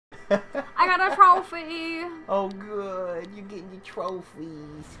got a trophy. Oh, good. You're getting your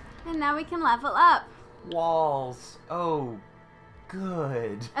trophies. And now we can level up. Walls. Oh,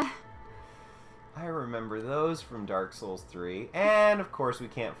 good. I remember those from Dark Souls 3. And, of course, we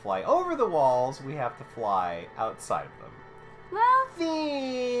can't fly over the walls. We have to fly outside of them. Well,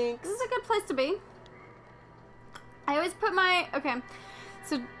 thanks. This is a good place to be. I always put my... Okay,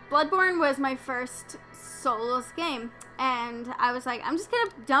 so Bloodborne was my first Souls game. And I was like, I'm just going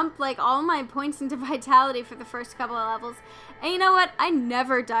to dump, like, all my points into Vitality for the first couple of levels. And you know what? I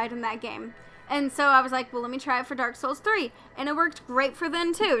never died in that game. And so I was like, well, let me try it for Dark Souls 3. And it worked great for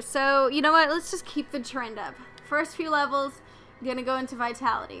then, too. So, you know what? Let's just keep the trend up. First few levels, gonna go into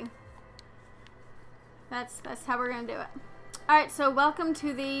Vitality. That's how we're gonna do it. Alright, so welcome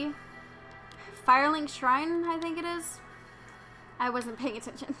to the Firelink Shrine, I think it is. I wasn't paying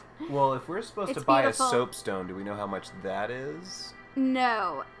attention. Well, if we're supposed to buy a soapstone, do we know how much that is?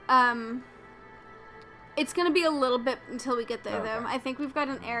 No. It's going to be a little bit until we get there, though. I think we've got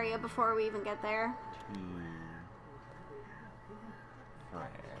an area before we even get there. Right.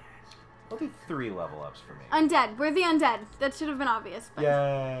 It'll be 3 level ups for me. Undead. We're the undead. That should have been obvious. But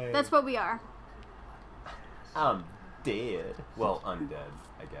yay! That's what we are. I'm dead. Well, undead,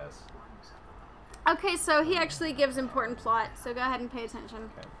 I guess. Okay, so he actually gives important plot, so go ahead and pay attention.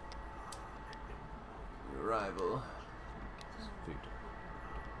 Okay. Arrival.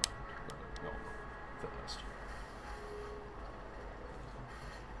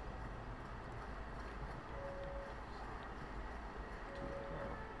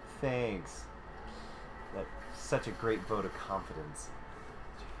 Thanks. That's such a great vote of confidence.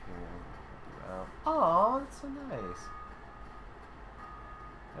 Oh, that's so nice.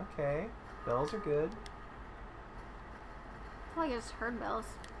 Okay, bells are good. I feel like I just heard bells.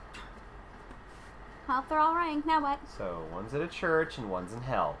 Well, they're all rang. Now what? So, one's at a church and one's in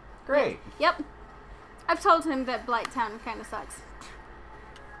hell. Great. Yep. I've told him that Blighttown kind of sucks.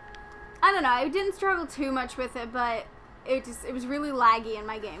 I don't know. I didn't struggle too much with it, but it was really laggy in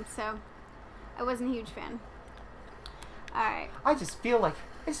my game, so I wasn't a huge fan. All right. I just feel like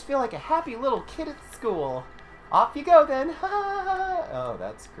a happy little kid at school. Off you go then. Oh,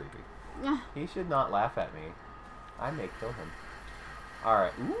 that's creepy. He should not laugh at me. I may kill him. All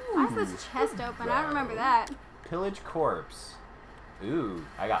right. Ooh. Why is this chest open? I don't remember that. Pillage corpse. Ooh,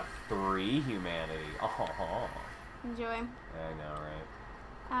 I got 3 humanity. Oh. Enjoy. I know, right?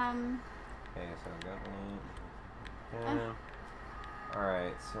 Okay, so I got one. Yeah.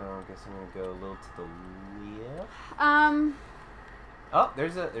 Alright, so I guess I'm gonna go a little to the left. Oh,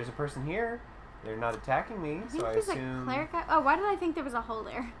 there's a person here. They're not attacking me, so I assume. A cleric. Oh, why did I think there was a hole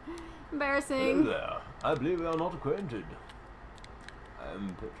there? Embarrassing. Hello there. I believe we are not acquainted.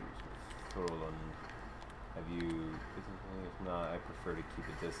 I'm Petrus Thorland. Have you? If not, I prefer to keep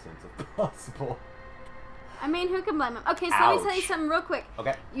a distance if possible. I mean, who can blame him? Okay, so Ouch. let me tell you something real quick.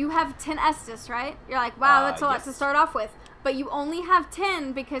 Okay. You have 10 Estus, right? You're like, wow, that's a lot to start off with. But you only have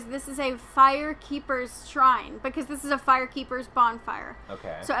 10 because this is a Firekeeper's Shrine. Because this is a Firekeeper's Bonfire.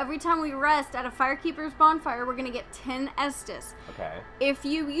 Okay. So every time we rest at a Firekeeper's Bonfire, we're going to get 10 Estus. Okay. If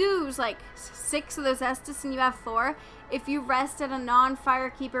you use, like, 6 of those Estus and you have 4, if you rest at a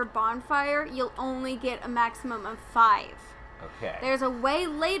non-Firekeeper Bonfire, you'll only get a maximum of 5. Okay. There's a way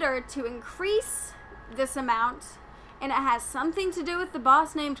later to increase this amount, and it has something to do with the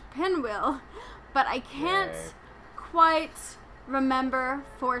boss named Pinwheel, but I can't quite remember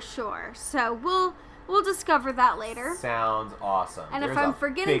for sure. So we'll discover that later. Sounds awesome. And if I'm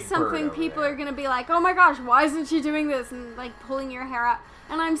forgetting something, people are gonna be like, "Oh my gosh, why isn't she doing this?" and like pulling your hair out.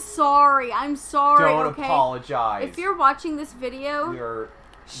 And I'm sorry. I'm sorry. Don't okay? apologize. If you're watching this video,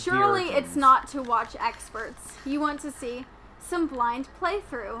 surely it's not to watch experts. You want to see some blind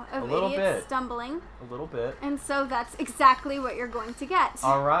playthrough of idiots stumbling. A little bit. And so that's exactly what you're going to get.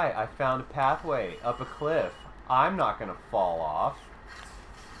 Alright, I found a pathway up a cliff. I'm not going to fall off.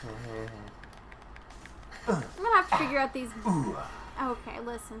 I'm going to have to figure out these... Okay,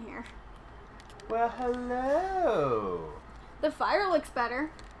 listen here. Well, hello. The fire looks better,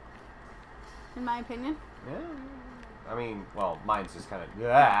 in my opinion. Yeah. I mean, well, mine's just kind of...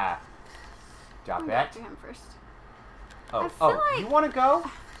 Drop back to him first. Oh, like you want to go?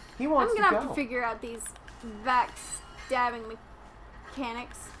 He wants to go. I'm going to have to figure out these backstabbing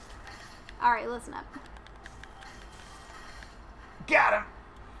mechanics. Alright, listen up. Got him!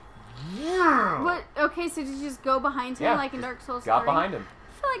 Yeah! What? Okay, so did you just go behind him like in Dark Souls 3? Got behind him.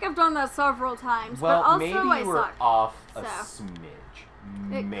 I feel like I've done that several times, well, but also maybe I you were suck. Off a smidge.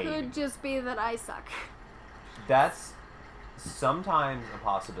 It could just be that I suck. That's sometimes a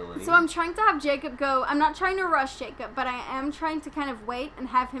possibility. So I'm trying to have Jacob go. I'm not trying to rush Jacob, but I am trying to kind of wait and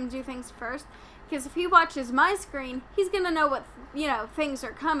have him do things first. Because if he watches my screen, he's going to know what, things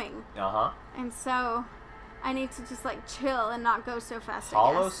are coming. Uh-huh. And so I need to just, like, chill and not go so fast,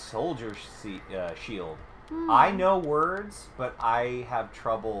 Hollow Soldier Shield. I know words, but I have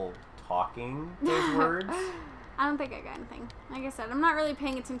trouble talking those words. I don't think I got anything. Like I said, I'm not really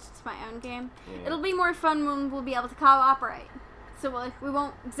paying attention to my own game. Yeah. It'll be more fun when we'll be able to cooperate. So we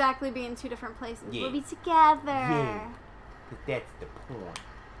won't exactly be in two different places. Yeah. We'll be together. Yeah. But that's the point.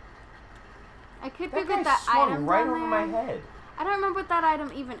 I could that go get guy that swung item right down over there. my head. I don't remember what that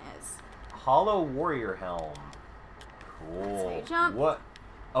item even is. Hollow Warrior Helm. Cool. That's how you jump. What?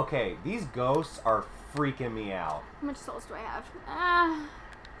 Okay, these ghosts are freaking me out. How much souls do I have? How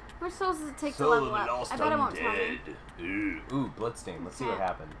much souls does it take to level up? I bet it won't tell me. Ooh, Bloodstain. Let's see what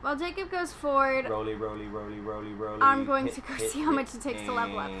happened. While Jacob goes forward, Roly, roly, roly, roly, roly. I'm going to go see how much it takes to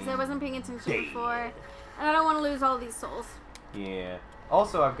level up. Because I wasn't paying attention before. And I don't want to lose all these souls. Yeah.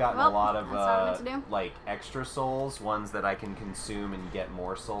 Also, I've gotten a lot of, like, extra souls. Ones that I can consume and get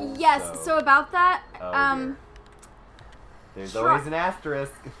more souls. Yes, so about that, dear. There's always an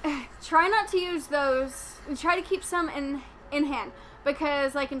asterisk. Try not to use those. Try to keep some in hand.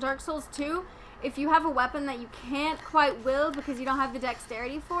 Because, like in Dark Souls 2, if you have a weapon that you can't quite wield because you don't have the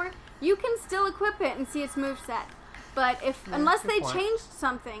dexterity for, you can still equip it and see its moveset. But unless they changed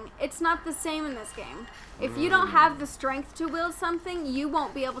something, it's not the same in this game. If you don't have the strength to wield something, you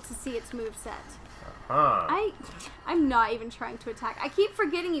won't be able to see its moveset. I'm not even trying to attack. I keep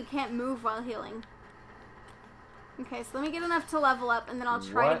forgetting you can't move while healing. Okay, so let me get enough to level up, and then I'll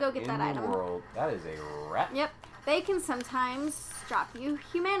try to go get that item. World? That is a rat. Yep. They can sometimes drop you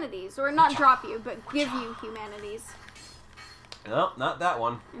humanities. Or not drop you, but give you humanities. No, not that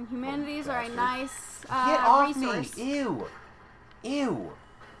one. And humanities are a nice Get off resource. me! Ew! Ew!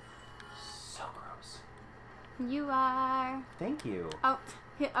 So gross. You are... Thank you. Oh,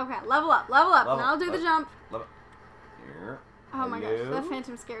 okay. Level up. Level up. And I'll do the jump. Level. Here. Oh my gosh. That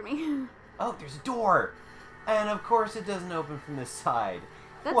phantom scared me. Oh, there's a door! And of course it doesn't open from this side.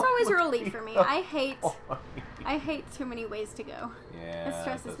 That's always a relief for me. I hate too many ways to go. Yeah, it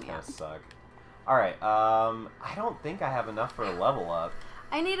stresses me out. Suck. All right. I don't think I have enough for a level up.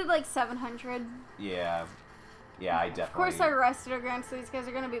 I needed like 700. Yeah. Yeah, I definitely. Of course, I rested again, so these guys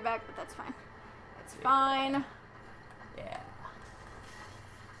are gonna be back, but that's fine. It's fine. Yeah.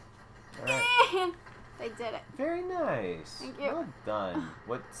 All right. They did it. Very nice. Thank you. Well done.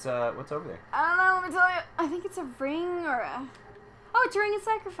 What's over there? I don't know. Let me tell you. I think it's a ring or a. Oh, it's a ring of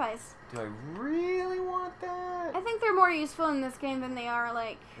sacrifice. Do I really want that? I think they're more useful in this game than they are,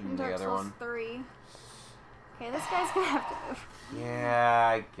 like, in Dark Souls 3. Okay, this guy's gonna have to move. Yeah,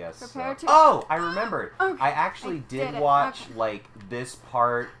 I guess Prepare so. to... Oh, I remembered. Okay. I actually did watch, like, this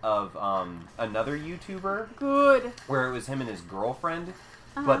part of another YouTuber. Good. Where it was him and his girlfriend.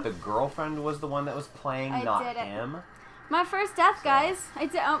 But the girlfriend was the one that was playing, not him. My first death, guys. I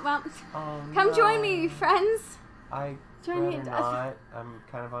did. Oh, well. Oh, come join me, friends. Join me in death. I'm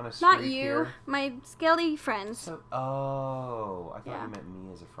kind of on a streak Not you. here. My scaly friends. So, I thought you meant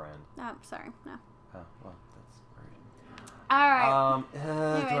me as a friend. Oh, sorry. No. Oh, well, that's weird. Alright.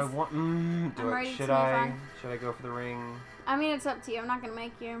 Do I want... Should I go for the ring? I mean, it's up to you. I'm not going to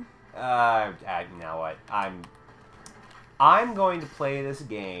make you. You know what? I'm going to play this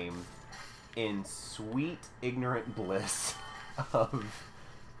game in sweet, ignorant bliss of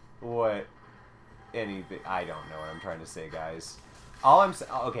what anything. I don't know what I'm trying to say, guys. All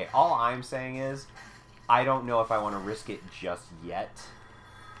I'm saying is I don't know if I want to risk it just yet.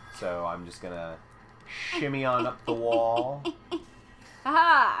 So I'm just gonna shimmy on up the wall.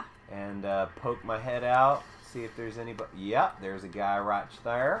 Aha! And poke my head out, see if there's anybody. Yep, there's a guy right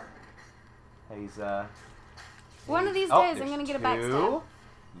there. He's one of these days, I'm gonna get a backstab.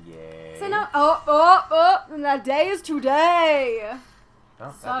 Yay. So no. And that day is today.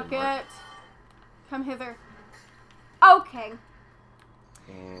 Oh, suck it. Come hither. Okay.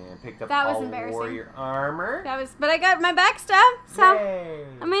 And picked up that was all embarrassing. warrior armor. But I got my backstab. So yay.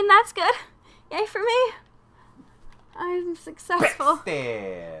 I mean, that's good. Yay for me. I'm successful.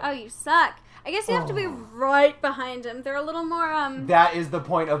 Backstab. Oh, you suck. I guess you have to be right behind him. They're a little more, That is the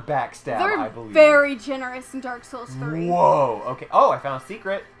point of backstab, I believe. They're very generous in Dark Souls 3. Whoa, okay. Oh, I found a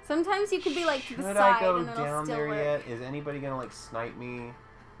secret. Sometimes you could be, like, to the Should side I go and it'll down still there work. yet? Is anybody gonna, like, snipe me?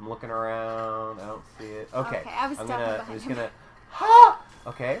 I'm looking around. I don't see it. Okay. I was definitely behind him. Ha!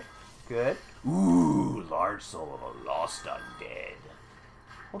 Okay, good. Ooh, large soul of a lost undead.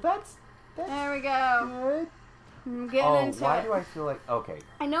 Well, that's there we go. Good. I'm getting into why it. do I feel like... Okay.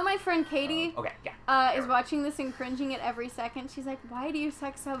 I know my friend Katie Okay, yeah. is watching this and cringing at every second. She's like, why do you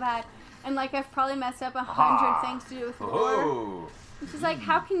suck so bad? And like, I've probably messed up 100 things to do with lore. And she's like,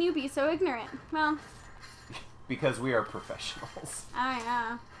 how can you be so ignorant? Well... Because we are professionals.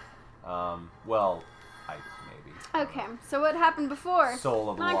 I know. Well, maybe. Okay, so what happened before? Soul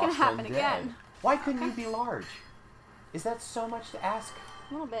of not gonna happen again. Why couldn't you be large? Is that so much to ask?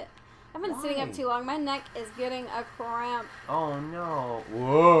 A little bit. I've been sitting up too long. My neck is getting a cramp. Oh no.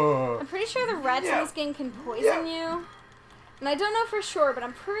 Whoa. I'm pretty sure the rats in this game can poison you. And I don't know for sure, but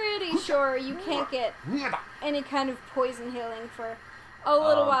I'm pretty sure you can't get any kind of poison healing for a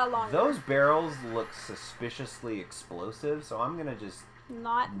little while longer. Those barrels look suspiciously explosive, so I'm gonna just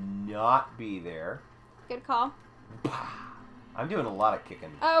not be there. Good call. I'm doing a lot of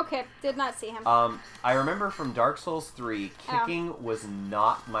kicking. Oh, okay. Did not see him. I remember from Dark Souls 3, kicking was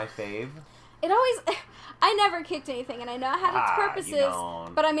not my fave. It always... I never kicked anything, and I know I had its purposes,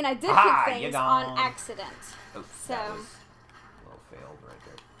 but I mean, I did kick things on accident. Oh, so... that was a little failed right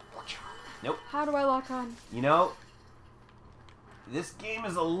there. Nope. How do I lock on? You know, this game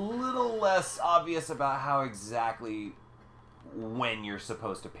is a little less obvious about how exactly when you're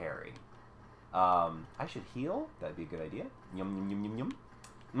supposed to parry. I should heal. That'd be a good idea. Yum, yum, yum, yum,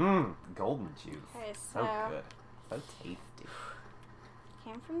 yum. Golden juice. Okay, so good. So tasty.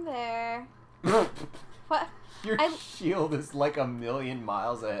 Came from there. What? Your shield is like a million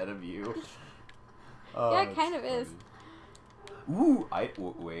miles ahead of you. Yeah, it kind of is. Ooh,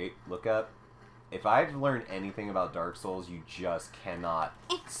 wait, look up. If I've learned anything about Dark Souls, you just cannot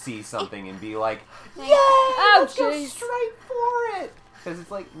see something and be like, yay, let's go straight for it. Because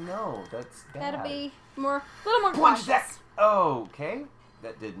it's like, no, that's bad. Gotta be a little more cautious. That. Oh, okay.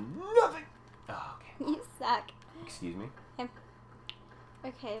 That did nothing. Oh, okay. You suck. Excuse me.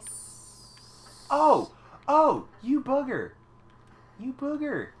 Okay. Oh, you bugger. You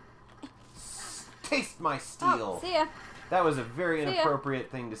booger. Taste my steel. Oh, see ya. That was a very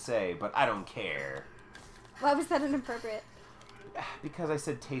inappropriate thing to say, but I don't care. Why was that inappropriate? Because I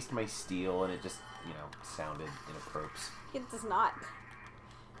said taste my steel, and it just, sounded inappropriate. It does not.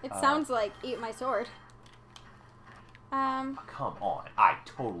 It sounds like eat my sword. Come on. I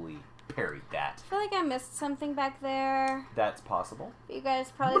totally parried that. I feel like I missed something back there. That's possible. But you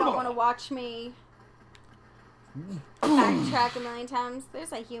guys probably don't want to watch me backtrack a million times.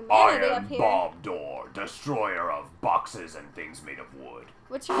 There's a humanity up here. Bob Dole, destroyer of boxes and things made of wood.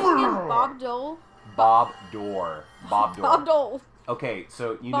 What's your name again? Bob Dole? Bob Dole. Bob Dole. Okay,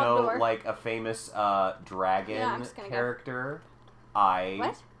 so you Bob know, Dole. like a famous dragon character?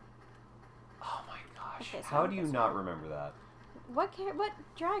 What? Oh my gosh. Okay, so how do you not remember that? What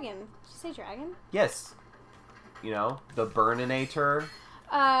dragon? Did you say dragon? Yes. You know, the Burninator.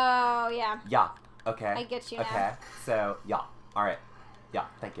 Oh, yeah. Yeah. Okay. I get you now. Okay. So, yeah. Alright. Yeah,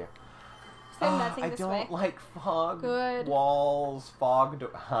 thank you. Send nothing this way. I don't like fog walls, fog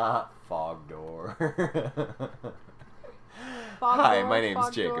door. Hi, my name's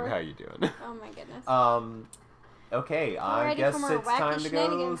Jacob. How you doing? Oh my goodness. Okay, I guess it's time to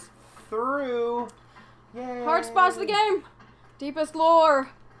go through. Yay. Hardest boss of the game. Deepest lore.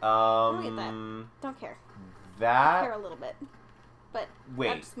 Look at that. Don't care. I care a little bit. But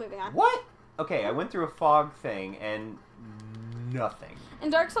I'm just moving on. What? Okay, I went through a fog thing and nothing. In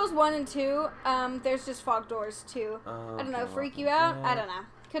Dark Souls 1 and 2, there's just fog doors too. I don't know, freak you out? I don't know.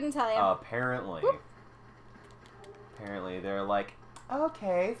 Couldn't tell you. Apparently. Apparently they're like,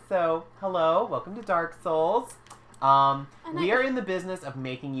 okay, so, hello, welcome to Dark Souls. We are in the business of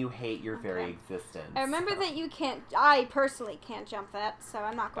making you hate your very existence. I remember that you can't, I personally can't jump that, so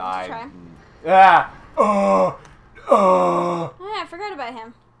I'm not going to try. I forgot about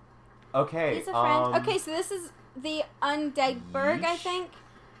him. Okay. He's a friend. Okay, so this is the UNDEAD BURG, I think.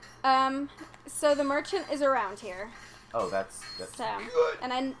 So the merchant is around here. Oh, that's so good.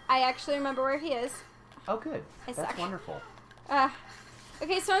 And I actually remember where he is. Oh, good. That's wonderful.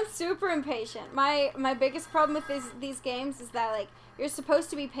 Okay, so I'm super impatient. My biggest problem with these games is that, like, you're supposed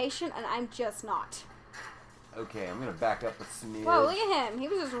to be patient, and I'm just not. Okay, I'm gonna back up a smidge. Whoa, look at him. He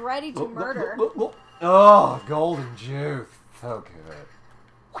was just ready to murder. Oh, golden juice. So good.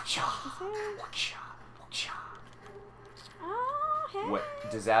 Oh, hey. What?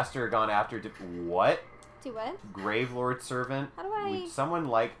 Disaster gone after... What? Do what? Grave Lord Servant. How do I... Would someone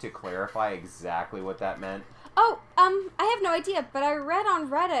like to clarify exactly what that meant? Oh, I have no idea, but I read on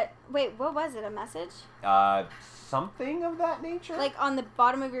Reddit... Wait, what was it? A message? Something of that nature? Like on the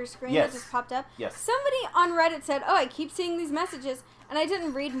bottom of your screen that just popped up? Yes. Somebody on Reddit said, oh, I keep seeing these messages, and I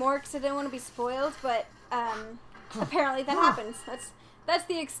didn't read more because I didn't want to be spoiled, but, apparently that happens. That's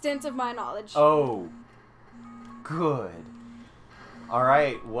the extent of my knowledge. Oh. Good. All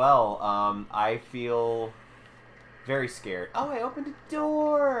right. Well, I feel very scared. Oh, I opened a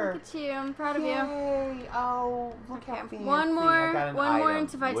door. Look at you. I'm proud of you. Yay. Oh, look how fancy. One more. I got an One more item.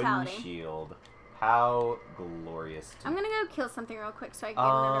 into vitality. Wooden shield. How glorious. I'm gonna go kill something real quick so I can get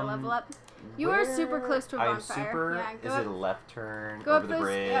another level up. You are super close to a bonfire. I'm super. Yeah, Is it a left turn go over the those,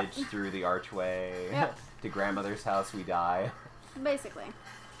 bridge through the archway to grandmother's house? We die. Basically.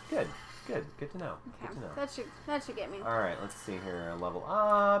 Good. Good. Good to know. Okay. Good to know. That should get me. All right. Let's see here. Level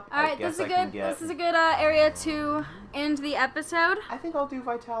up. All right. This is a good area to end the episode. I think I'll do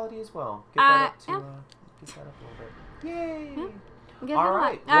vitality as well. Get that up to. Get that up a little bit. Yay. Yeah. All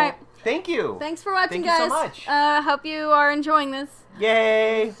right. All right. Thank you. Thanks for watching, guys. Thank you so much. Hope you are enjoying this.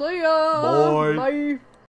 Yay. See ya. Bye. Bye.